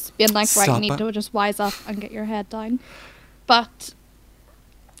was being like, right, Stop you need it. to just wise up and get your head down. But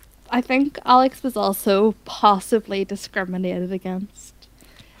I think Alex was also possibly discriminated against.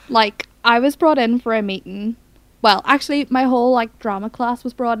 Like, I was brought in for a meeting. Well, actually, my whole, like, drama class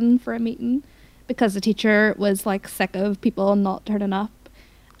was brought in for a meeting because the teacher was, like, sick of people not turning up.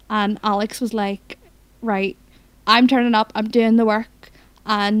 And Alex was like, right, I'm turning up, I'm doing the work.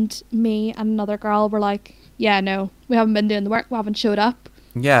 And me and another girl were like, yeah, no, we haven't been doing the work, we haven't showed up.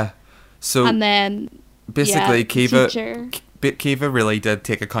 Yeah. So and then basically, Kiva teacher. really did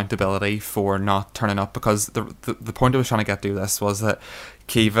take accountability for not turning up, because the point I was trying to get to this was that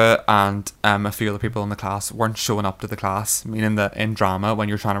Kiva and a few other people in the class weren't showing up to the class, meaning that in drama, when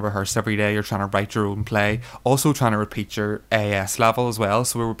you're trying to rehearse every day, you're trying to write your own play, also trying to repeat your AS level as well.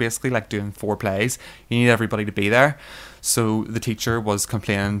 So we were basically like doing 4 plays. You need everybody to be there. So the teacher was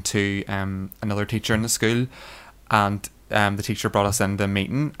complaining to another teacher in the school, and the teacher brought us into a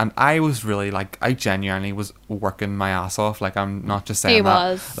meeting, and I was really like, I genuinely was working my ass off. Like, I'm not just saying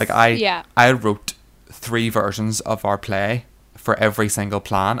Like, I wrote 3 versions of our play for every single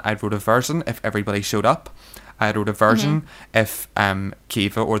plan. I wrote a version if everybody showed up. I wrote a version if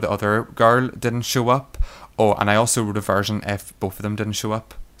Kiva or the other girl didn't show up. Oh, and I also wrote a version if both of them didn't show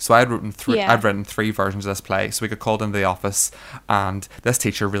up. So I'd written 3 versions of this play. So we got called into the office, and this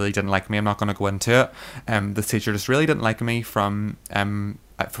teacher really didn't like me. I'm not going to go into it. This teacher just really didn't like me from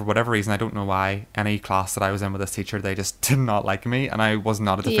for whatever reason. I don't know why. Any class that I was in with this teacher, they just did not like me, and I was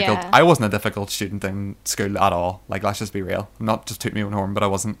not a difficult. Yeah. I wasn't a difficult student in school at all. Like, let's just be real. I'm not just toot me own horn, but I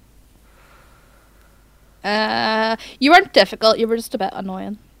wasn't. You weren't difficult. You were just a bit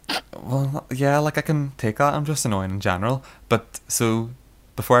annoying. Well, yeah, like, I can take that. I'm just annoying in general. But so,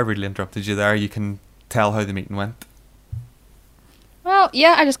 before I really interrupted you there, you can tell how the meeting went. Well,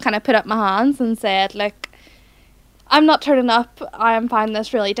 yeah, I just kind of put up my hands and said, like, I'm not turning up. I am finding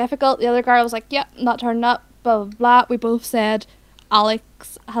this really difficult. The other girl was like, yeah, not turning up, blah, blah, blah. We both said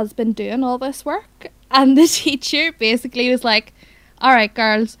Alex has been doing all this work. And the teacher basically was like, all right,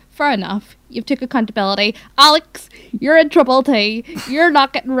 girls, fair enough. You've took accountability. Alex, you're in trouble too. You're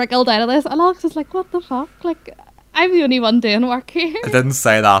not getting wriggled out of this. And Alex is like, what the fuck? Like, I'm the only one doing work here. I didn't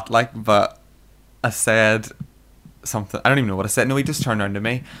say that, like, but I said something. I don't even know what I said. No, he just turned around to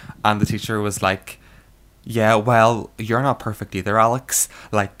me, and the teacher was like, yeah, well, you're not perfect either, Alex.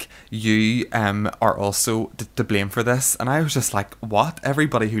 Like, you are also to blame for this. And I was just like, what?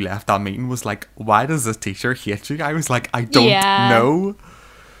 Everybody who left that meeting was like, why does this teacher hate you? I was like, I don't know.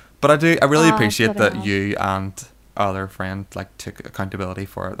 But I really appreciate that you and our other friend, like, took accountability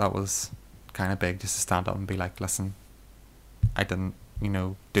for it. That was kind of big, just to stand up and be like, listen, I didn't,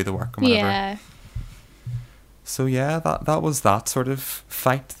 do the work or whatever. Yeah. So yeah, that was that sort of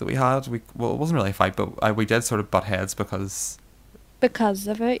fight that we had. Well, it wasn't really a fight, but we did sort of butt heads because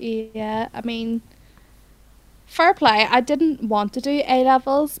of it. Yeah, I mean, fair play. I didn't want to do A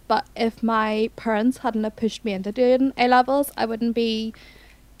levels, but if my parents hadn't have pushed me into doing A levels, I wouldn't be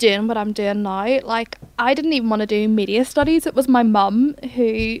doing what I'm doing now. Like, I didn't even want to do media studies. It was my mum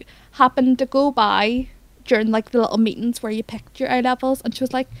who happened to go by during, like, the little meetings where you picked your A levels, and she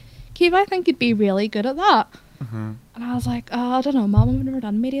was like, Keith, I think you'd be really good at that. Mm-hmm. And I was like, oh, I don't know, Mum, I've never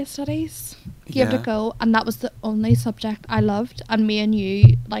done media studies. Give it a go. And that was the only subject I loved, and me and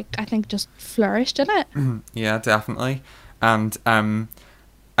you, like, I think just flourished in it. Yeah, definitely. And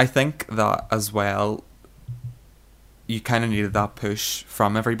I think that as well, you kind of needed that push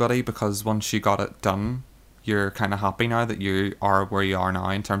from everybody, because once you got it done, you're kind of happy now that you are where you are now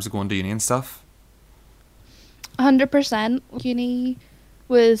in terms of going to uni and stuff. 100%. Uni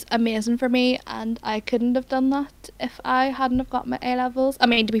was amazing for me, and I couldn't have done that if I hadn't have got my A levels. I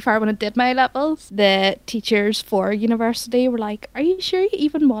mean, to be fair, when I did my A levels, the teachers for university were like, are you sure you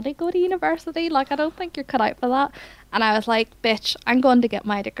even want to go to university? Like, I don't think you're cut out for that. And I was like, bitch, I'm going to get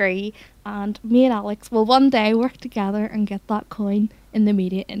my degree, and me and Alex will one day work together and get that coin in the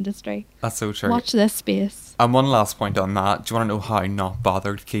media industry. That's so true. Watch this space. And one last point on that. Do you want to know how not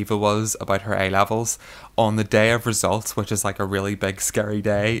bothered Kiva was about her A-levels? On the day of results, which is like a really big scary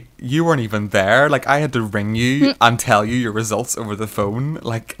day, you weren't even there. Like, I had to ring you and tell you your results over the phone.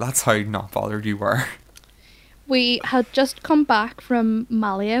 Like, that's how not bothered you were. We had just come back from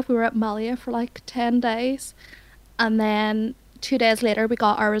Malia. We were at Malia for like 10 days. And then 2 days later, we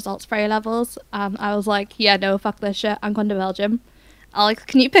got our results for A-levels. And I was like, yeah, no, fuck this shit. I'm going to Belgium. Alex,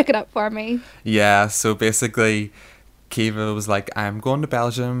 can you pick it up for me? Yeah, so basically, Kiva was like, I'm going to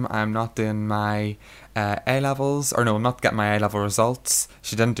Belgium. I'm not doing my A-levels. Or no, I'm not getting my A-level results.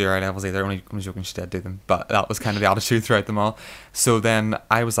 She didn't do her A-levels either. I'm joking, she did do them. But that was kind of the attitude throughout them all. So then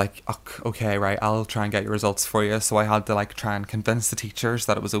I was like, okay, right, I'll try and get your results for you. So I had to like try and convince the teachers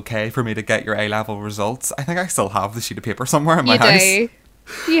that it was okay for me to get your A-level results. I think I still have the sheet of paper somewhere in my house. You do.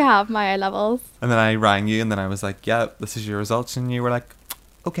 You have my A-levels. And then I rang you, and then I was like, yeah, this is your results. And you were like,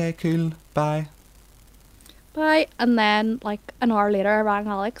 okay, cool, bye. Bye. And then like an hour later, I rang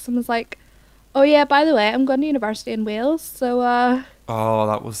Alex and was like, oh yeah, by the way, I'm going to university in Wales, so Oh,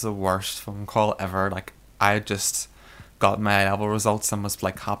 that was the worst phone call ever. Like, I had just got my A-level results and was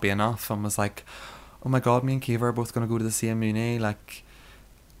like happy enough, and was like, oh my god, me and Kiva are both going to go to the same uni, like.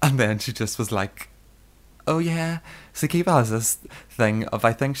 And then she just was like, oh yeah. So Kiva has this thing of,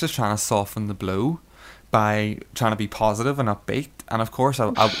 I think she's trying to soften the blow. by trying to be positive and upbeat. And of course, I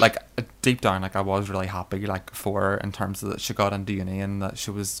like deep down, like I was really happy, like for her in terms of that she got into uni and that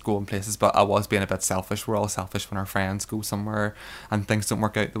she was going places. But I was being a bit selfish. We're all selfish when our friends go somewhere and things don't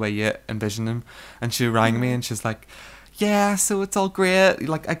work out the way you envision them. And she rang me and she's like, "Yeah, so it's all great.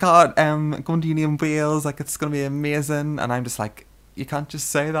 Like I got going to uni in Wales. Like it's gonna be amazing." And I'm just like, you can't just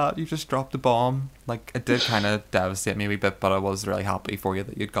say that. You just dropped a bomb. Like it did kind of devastate me a wee bit, but I was really happy for you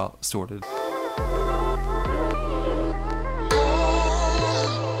that you'd got sorted.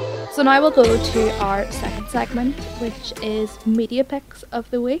 So now we'll go to our second segment, which is media picks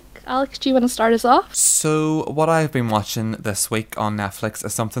of the week. Alex, do you want to start us off? So what I've been watching this week on Netflix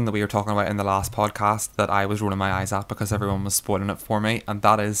is something that we were talking about in the last podcast that I was rolling my eyes at because everyone was spoiling it for me, and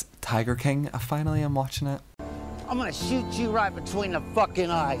that is Tiger King. I finally am watching it. I'm gonna shoot you right between the fucking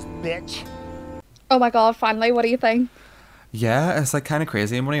eyes, bitch. Oh my god, finally, what do you think? Yeah, it's like kind of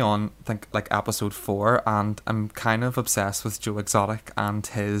crazy. I'm only on, I think, like episode 4, and I'm kind of obsessed with Joe Exotic and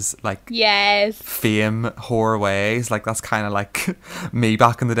his like Yes. fame horror ways. Like that's kind of like me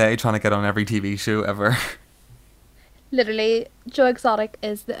back in the day trying to get on every TV show ever. Literally, Joe Exotic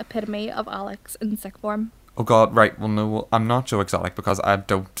is the epitome of Alex in sick form. Oh god, right, well no, I'm not Joe Exotic because I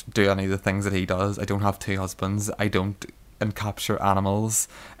don't do any of the things that he does. I don't have 2 husbands. I don't capture animals.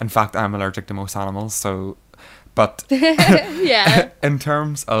 In fact, I'm allergic to most animals, so... But Yeah. in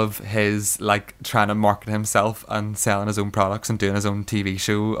terms of his, like, trying to market himself and selling his own products and doing his own TV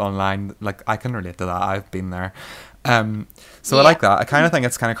show online, like, I can relate to that. I've been there. So I like that. I kind of think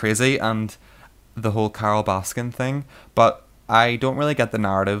it's kind of crazy, and the whole Carol Baskin thing, but I don't really get the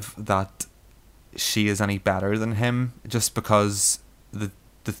narrative that she is any better than him, just because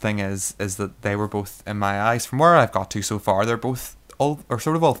the thing is that they were both, in my eyes, from where I've got to so far, they're both all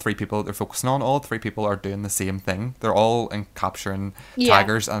 3 people they're focusing on. All 3 people are doing the same thing. They're all in capturing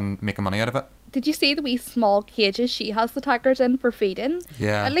tigers and making money out of it. Did you see the wee small cages she has the tigers in for feeding?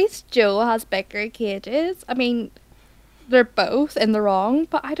 Yeah. At least Joe has bigger cages. I mean, they're both in the wrong,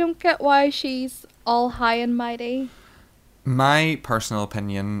 but I don't get why she's all high and mighty. My personal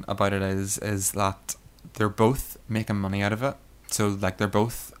opinion about it is that they're both making money out of it. So like they're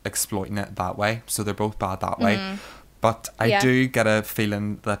both exploiting it that way. So they're both bad that way. But I do get a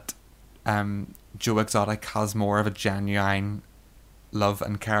feeling that Joe Exotic has more of a genuine love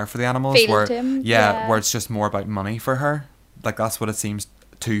and care for the animals. Where it's just more about money for her. Like that's what it seems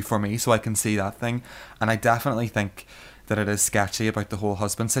to for me. So I can see that thing. And I definitely think that it is sketchy about the whole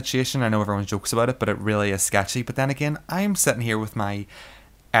husband situation. I know everyone jokes about it, but it really is sketchy. But then again, I'm sitting here with my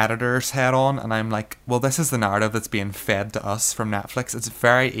editor's head on and I'm like, well, this is the narrative that's being fed to us from Netflix. It's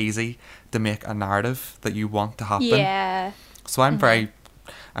very easy to make a narrative that you want to happen. Yeah. So I'm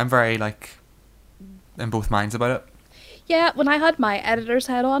very like in both minds about it. Yeah, when I had my editor's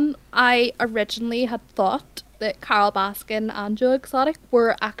head on, I originally had thought that Carol Baskin and Joe Exotic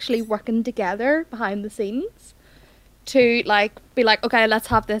were actually working together behind the scenes to like be like, okay, let's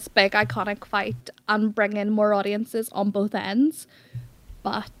have this big iconic fight and bring in more audiences on both ends.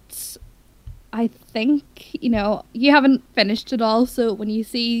 But I think, you haven't finished it all, so when you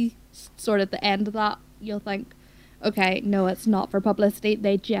see sort of the end of that, you'll think, okay, no, it's not for publicity.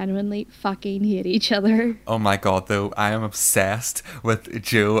 They genuinely fucking hate each other. Oh my god, though, I am obsessed with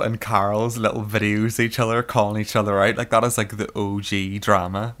Joe and Carol's little videos of each other, calling each other out. Like, that is like the OG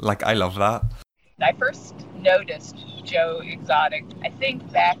drama. Like, I love that. I first noticed Joe Exotic, I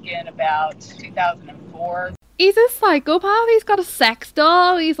think back in about 2004. He's a psychopath. He's got a sex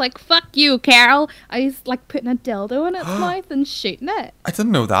doll. He's like, fuck you, Carol. And he's like putting a dildo in its mouth and shooting it. I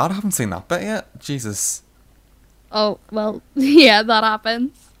didn't know that. I haven't seen that bit yet. Jesus. Oh, well, yeah, that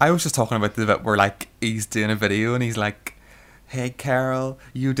happens. I was just talking about the bit where like he's doing a video and he's like, hey Carol,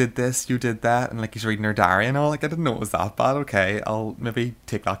 you did this, you did that, and like he's reading her diary and all. Like, I didn't know it was that bad. Okay, I'll maybe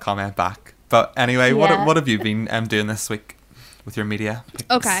take that comment back. But anyway, what have you been doing this week with your media picks?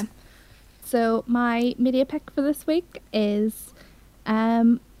 Okay. So my media pick for this week is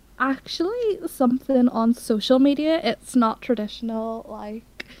actually something on social media. It's not traditional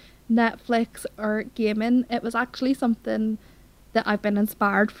like Netflix or gaming. It was actually something that I've been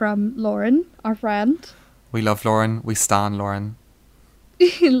inspired from Lauren, our friend. We love Lauren. We stan Lauren.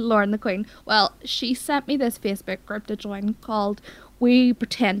 Lauren the Queen. Well, she sent me this Facebook group to join called We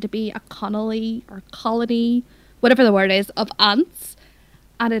Pretend to Be a Colony or Colony, whatever the word is, of Ants.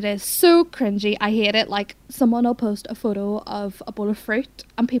 And it is so cringy. I hate it. Like, someone will post a photo of a bowl of fruit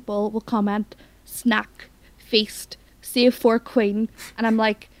and people will comment, snack, feast, save for queen. And I'm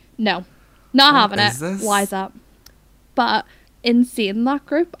like, no, not having it. Wise up. But in seeing that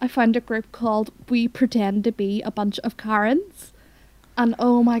group, I found a group called We Pretend to Be a Bunch of Karens. And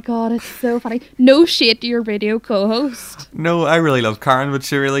oh my god, it's so funny. No shade to your radio co-host. No, I really love Karen, but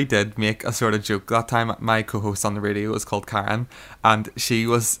she really did make a sort of joke that time. My co-host on the radio was called Karen, and we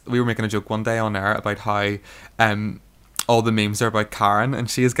were making a joke one day on air about how all the memes are about Karen, and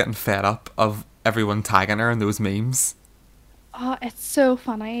she is getting fed up of everyone tagging her in those memes. Oh, it's so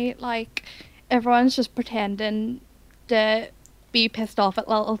funny. Like, everyone's just pretending to be pissed off at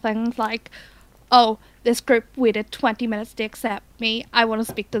little things like, oh, this group waited 20 minutes to accept me. I want to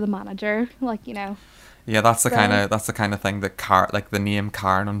speak to the manager. Like, you know. Yeah, that's the kind of thing that like the name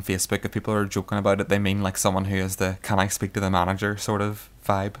Karen on Facebook, if people are joking about it, they mean like someone who is the can I speak to the manager sort of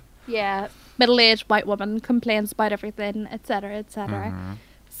vibe. Yeah, middle-aged white woman complains about everything, etc., etc. Mm-hmm.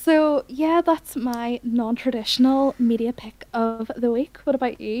 So, yeah, that's my non-traditional media pick of the week. What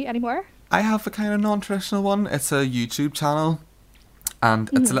about you? Any more? I have a kind of non-traditional one. It's a YouTube channel, and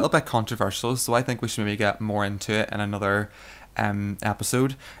it's a little bit controversial, so I think we should maybe get more into it in another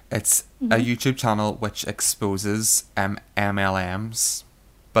episode. It's a YouTube channel which exposes MLMs,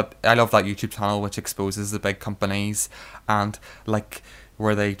 but I love that YouTube channel which exposes the big companies and like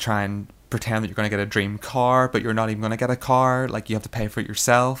where they try and pretend that you're going to get a dream car, but you're not even going to get a car. Like, you have to pay for it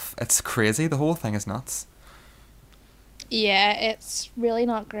yourself. It's crazy. The whole thing is nuts. Yeah, it's really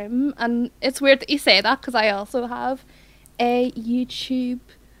not grim. And it's weird that you say that because I also have a YouTube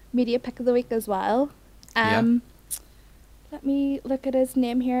media pick of the week as well. Yeah. Let me look at his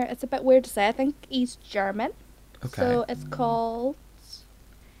name here. It's a bit weird to say. I think he's German. Okay. So it's called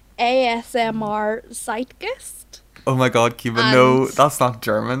ASMR Zeitgeist. Oh my god, Kiva, no, that's not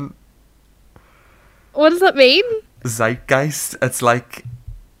German. What does that mean? Zeitgeist. It's like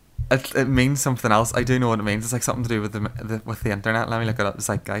it means something else. I do know what it means. It's like something to do with the internet. Let me look it up.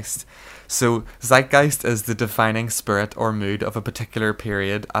 Zeitgeist. So zeitgeist is the defining spirit or mood of a particular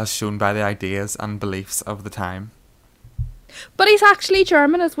period as shown by the ideas and beliefs of the time. But he's actually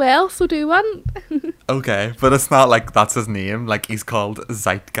German as well, so do one. Okay, but it's not like that's his name. Like, he's called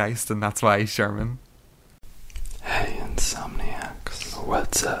Zeitgeist, and that's why he's German. Hey Insomniacs,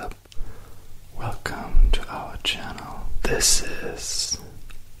 what's up? Welcome to our channel. This is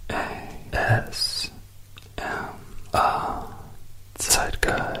ASMR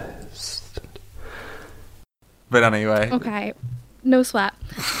Zeitgeist. But anyway. Okay, no sweat.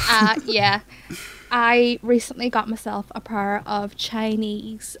 Yeah, I recently got myself a pair of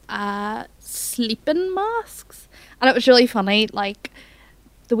Chinese sleeping masks, and it was really funny. Like,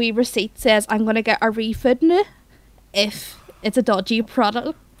 the wee receipt says I'm going to get a refund now if it's a dodgy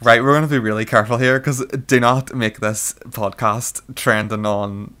product. Right, we're going to be really careful here, because do not make this podcast treading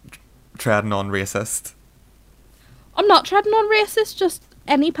on racist. I'm not treading on racist, just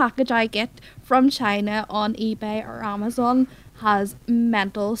any package I get from China on eBay or Amazon has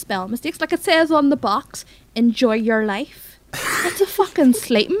mental spell mistakes. Like, it says on the box, enjoy your life. It's a fucking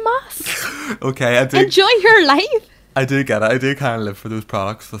sleeping mask. Okay, I do. Enjoy your life. I do get it. I do kind of live for those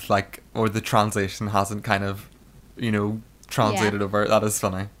products with like, or the translation hasn't kind of, translated over. That is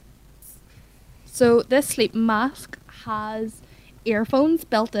funny. So this sleeping mask has earphones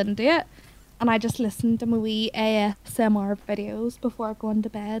built into it, and I just listen to my wee ASMR videos before going to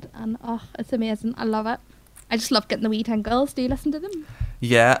bed, and it's amazing. I love it. I just love getting the wee tingles. Do you listen to them?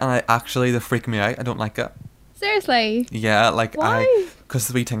 Yeah, and they freak me out. I don't like it. Seriously? Yeah, like why? Because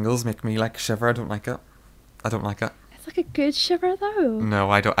the wee tingles make me like shiver. I don't like it. It's like a good shiver though. No,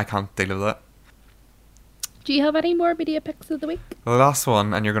 I can't deal with it. Do you have any more media picks of the week? The last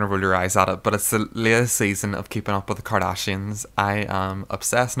one, and you're going to roll your eyes at it, but it's the latest season of Keeping Up with the Kardashians. I am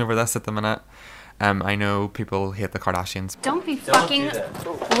obsessing over this at the minute. I know people hate the Kardashians. Don't be fucking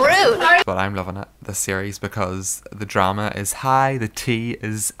rude. But I'm loving it, this series, because the drama is high, the tea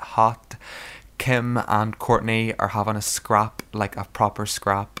is hot. Kim and Courtney are having a scrap, like a proper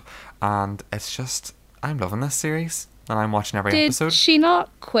scrap, and it's just, I'm loving this series, and I'm watching every episode. Did she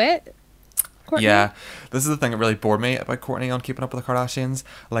not quit? Courtney? Yeah, this is the thing that really bored me about Courtney on Keeping Up with the Kardashians.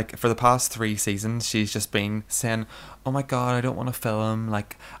 Like, for the past 3 seasons, she's just been saying, oh my god, I don't want to film,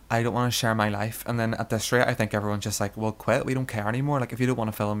 like, I don't want to share my life. And then at this rate, I think everyone's just like, well, quit, we don't care anymore. Like, if you don't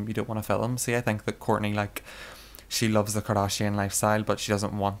want to film, you don't want to film. See, I think that Courtney, like, she loves the Kardashian lifestyle, but she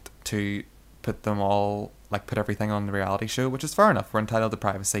doesn't want to put everything on the reality show, which is fair enough. We're entitled to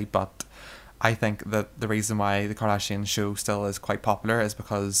privacy, but I think that the reason why the Kardashian show still is quite popular is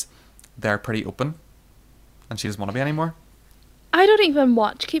because they're pretty open, and she doesn't want to be anymore. I don't even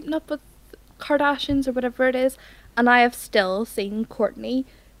watch Keeping Up with Kardashians or whatever it is, and I have still seen Courtney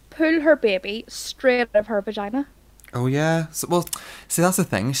pull her baby straight out of her vagina. Oh yeah, so, well, see, that's the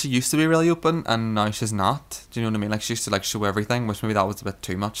thing. She used to be really open, and now she's not. Do you know what I mean? Like, she used to like show everything, which maybe that was a bit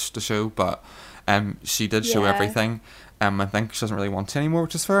too much to show, but she did show everything, I think she doesn't really want to anymore,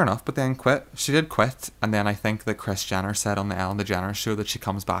 which is fair enough, but then quit. She did quit, and then I think that Kris Jenner said on the Ellen DeGeneres show that she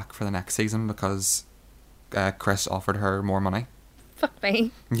comes back for the next season because Kris offered her more money. Fuck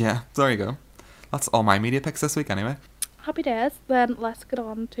me. Yeah, there you go. That's all my media picks this week anyway. Happy days. Then let's get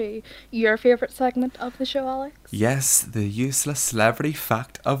on to your favourite segment of the show, Alex. Yes, the useless celebrity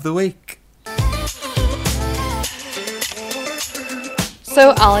fact of the week.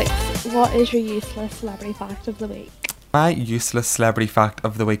 So, Alex, what is your useless celebrity fact of the week? My useless celebrity fact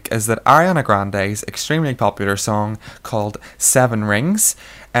of the week is that Ariana Grande's extremely popular song called Seven Rings,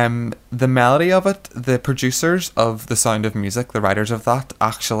 the melody of it, the producers of The Sound of Music, the writers of that,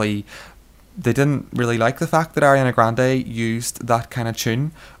 actually, they didn't really like the fact that Ariana Grande used that kind of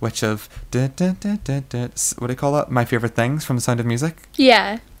tune, which of, what do you call that? My Favourite Things from The Sound of Music.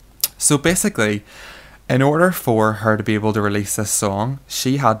 Yeah. So basically, in order for her to be able to release this song,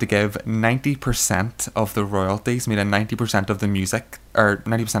 she had to give 90% of the royalties, meaning 90% of the music, or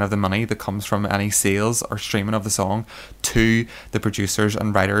 90% of the money that comes from any sales or streaming of the song, to the producers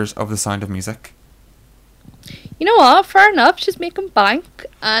and writers of The Sound of Music. You know what? Fair enough. She's making bank.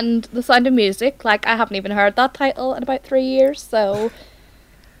 And The Sound of Music, like, I haven't even heard that title in about 3 years, so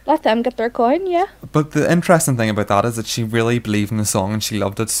let them get their coin, yeah. But the interesting thing about that is that she really believed in the song and she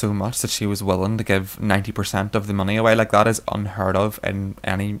loved it so much that she was willing to give 90% of the money away. Like, that is unheard of in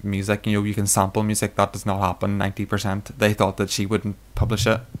any music. You know, you can sample music, that does not happen, 90%. They thought that she wouldn't publish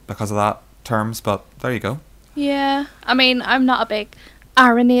it because of that terms, but there you go. Yeah. I mean, I'm not a big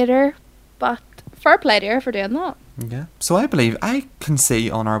Arinator, but fair play to her for doing that. Yeah. So I believe I can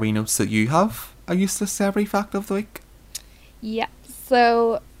see on our wee notes that you have a useless celebrity fact of the week. Yeah.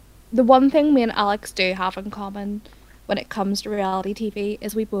 So the one thing me and Alex do have in common when it comes to reality TV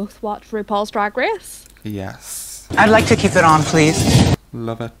is we both watch RuPaul's Drag Race. Yes. I'd like to keep it on, please.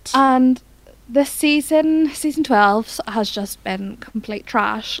 Love it. And this season 12 has just been complete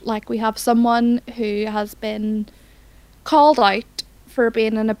trash. Like, we have someone who has been called out for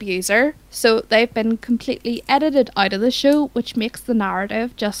being an abuser, so they've been completely edited out of the show, which makes the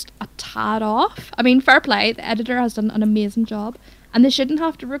narrative just a tad off. I mean, fair play, the editor has done an amazing job, and they shouldn't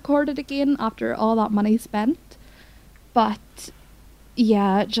have to record it again after all that money spent. But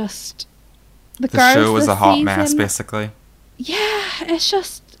yeah, just the girls show is this a hot season, mess, basically. Yeah,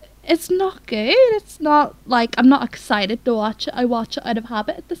 it's not good. It's not like, I'm not excited to watch it. I watch it out of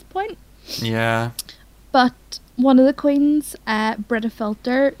habit at this point. Yeah. But one of the queens, Britta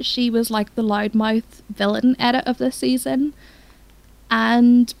Filter, she was like the loudmouth villain edit of this season.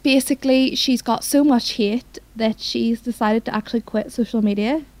 And basically, she's got so much hate that she's decided to actually quit social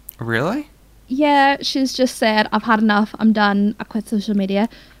media. Really? Yeah, she's just said, I've had enough, I'm done, I quit social media.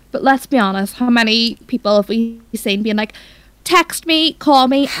 But let's be honest, how many people have we seen being like, text me, call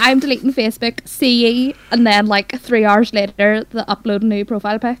me, I'm deleting Facebook, see ye, and then like 3 hours later they upload a new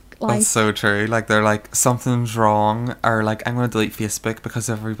profile pic. Like, that's so true. Like, they're like, something's wrong, or like, I'm going to delete Facebook because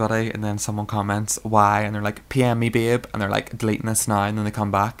of everybody, and then someone comments why, and they're like, PM me babe, and they're like, deleting this now, and then they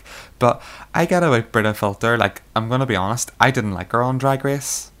come back. But I get about Britta Filter, like, I'm going to be honest, I didn't like her on Drag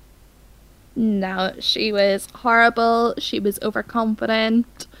Race. No, she was horrible, she was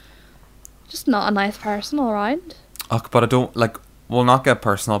overconfident, just not a nice person all around. But I don't, like, we'll not get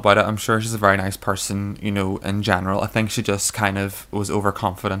personal about it. I'm sure she's a very nice person, you know, in general. I think she just kind of was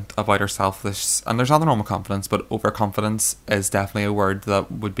overconfident about herself. And there's nothing wrong with confidence, but overconfidence is definitely a word that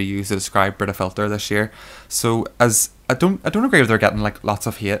would be used to describe Britta Filter this year. So, as I don't agree with her getting like lots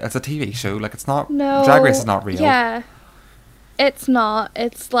of hate. It's a TV show. Like, it's not. No. Drag Race is not real. Yeah, it's not.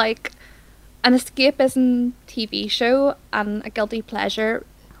 It's like an escapism TV show and a guilty pleasure.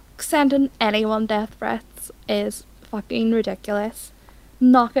 Sending anyone death threats is fucking ridiculous.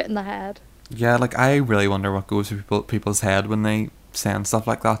 Knock it in the head. Yeah, like, I really wonder what goes through people's head when they send stuff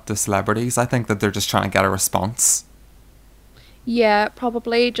like that to celebrities. I think that they're just trying to get a response. Yeah,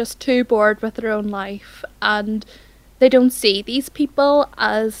 probably just too bored with their own life, and they don't see these people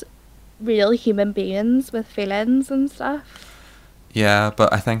as real human beings with feelings and stuff. Yeah,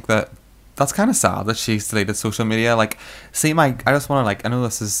 but I think that's kind of sad that she's deleted social media. Like, see, I just want to, like, I know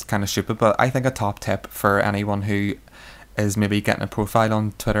this is kind of stupid, but I think a top tip for anyone who is maybe getting a profile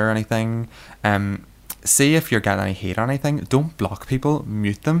on Twitter or anything, see if you're getting any hate or anything, don't block people,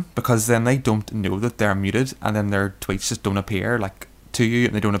 mute them, because then they don't know that they're muted, and then their tweets just don't appear, like, to you,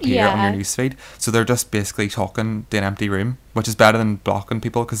 and they don't appear on your newsfeed. So they're just basically talking to an empty room, which is better than blocking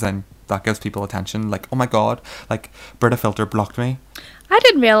people, because then that gives people attention. Like, oh my god, like, Britta Filter blocked me. I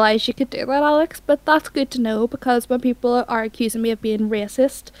didn't realise you could do that, Alex, but that's good to know, because when people are accusing me of being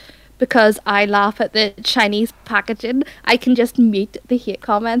racist because I laugh at the Chinese packaging, I can just mute the hate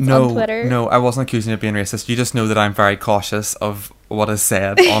comments on Twitter. No, I wasn't accusing you of being racist. You just know that I'm very cautious of what is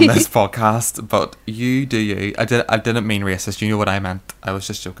said on this podcast, but you do you. I didn't mean racist. You know what I meant. I was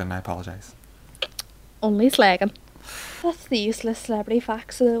just joking. I apologise. Only slagging. That's the useless celebrity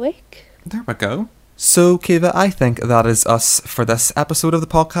facts of the week. There we go. So, Kiva, I think that is us for this episode of the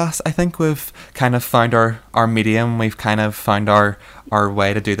podcast. I think we've kind of found our medium. We've kind of found our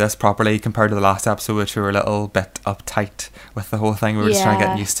way to do this properly compared to the last episode, which we were a little bit uptight with the whole thing. We were just trying to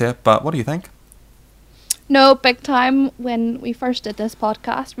get used to it. But what do you think? No, big time. When we first did this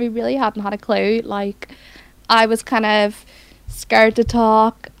podcast, we really hadn't had a clue. Like, I was kind of scared to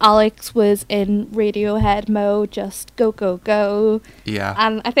talk. Alex was in Radiohead mode, just go, go, go. Yeah.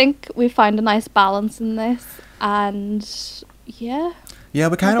 And I think we found a nice balance in this, and yeah. Yeah,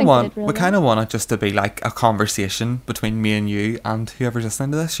 we kind of want it just to be like a conversation between me and you, and whoever's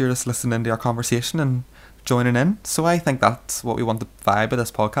listening to this, you're just listening to our conversation and joining in. So I think that's what we want the vibe of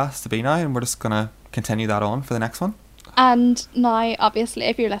this podcast to be now, and we're just gonna continue that on for the next one. And now, obviously,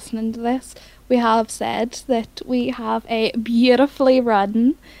 if you're listening to this, we have said that we have a beautifully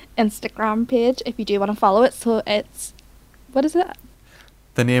run Instagram page if you do want to follow it. So it's, what is it?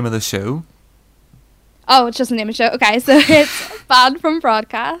 The name of the show. Oh, it's just the name of the show. Okay, so it's Banned from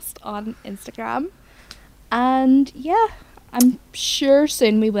Broadcast on Instagram. And yeah, I'm sure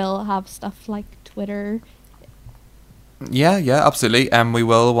soon we will have stuff like Twitter. Yeah, absolutely. We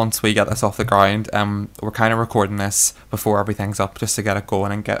will once we get this off the ground. We're kind of recording this before everything's up just to get it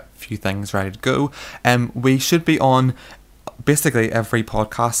going and get a few things ready to go. We should be on basically every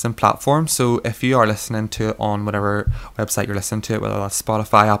podcasting platform. So if you are listening to it on whatever website you're listening to it, whether that's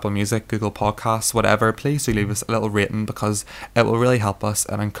Spotify, Apple Music, Google Podcasts, whatever, please do leave us a little rating, because it will really help us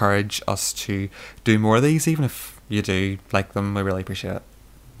and encourage us to do more of these. Even if you do like them, we really appreciate it.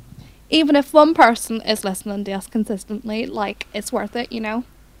 Even if one person is listening to us consistently, like, it's worth it, you know?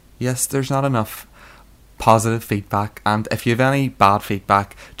 Yes, there's not enough positive feedback, and if you have any bad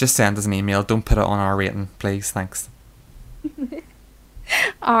feedback, just send us an email. Don't put it on our rating, please. Thanks.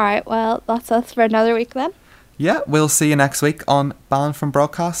 Alright, well, that's us for another week then. Yeah, we'll see you next week on Banned from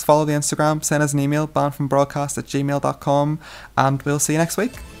Broadcast. Follow the Instagram, send us an email, bannedfrombroadcast@gmail.com, and we'll see you next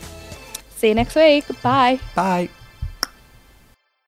week. See you next week. Bye. Bye.